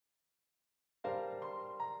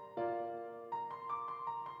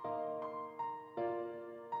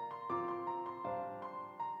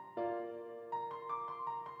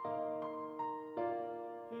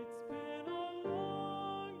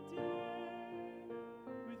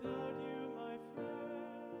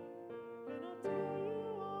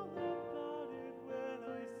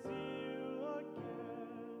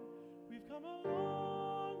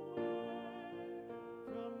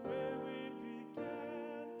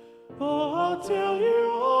Oh, I'll tell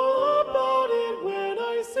you all about it when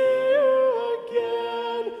I see you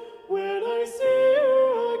again, when I see you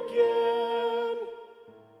again.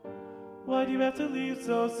 Why do you have to leave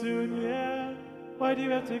so soon, yeah? Why do you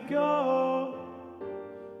have to go?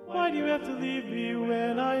 Why do you have to leave me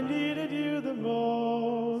when I needed you the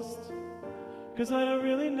most? 'Cause I don't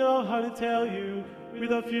really know how to tell you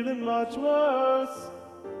without feeling much worse.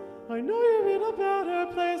 I know you're in a better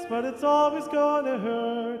place, but it's always gonna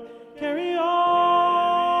hurt. Carry on,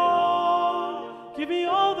 give me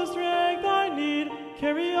all the strength I need.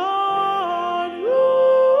 Carry on.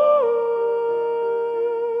 Ooh.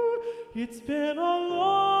 It's been a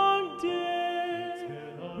long day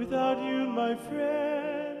without you, my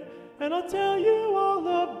friend, and I'll tell you all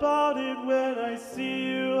about it when I see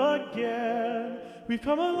you again. We've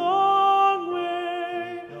come a long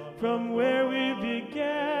way from where we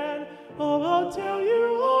began. Oh, I'll tell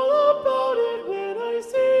you all about it when I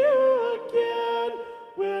see you again,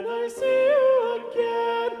 when I see you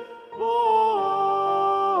again. Oh,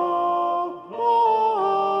 oh,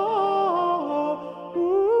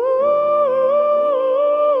 ooh.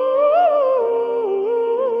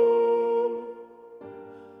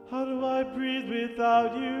 How do I breathe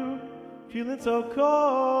without you, feeling so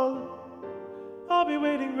cold? I'll be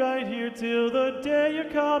waiting right here till the day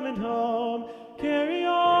you're coming home. Carry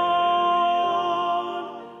on,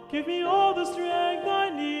 give me all the strength I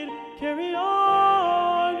need. Carry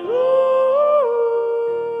on, ooh.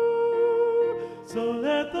 So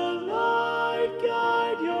let the light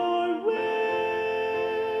guide your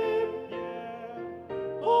way.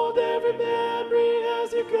 Hold every memory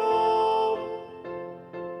as you go,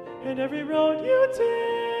 and every road you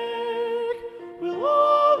take will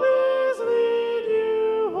always lead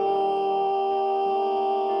you home.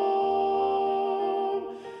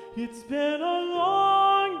 It's been a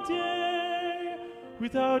long day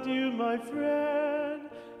without you, my friend,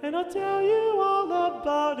 and I'll tell you all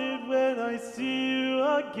about it when I see you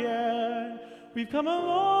again. We've come a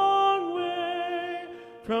long way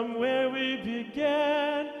from where we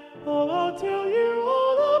began. Oh, I'll tell you all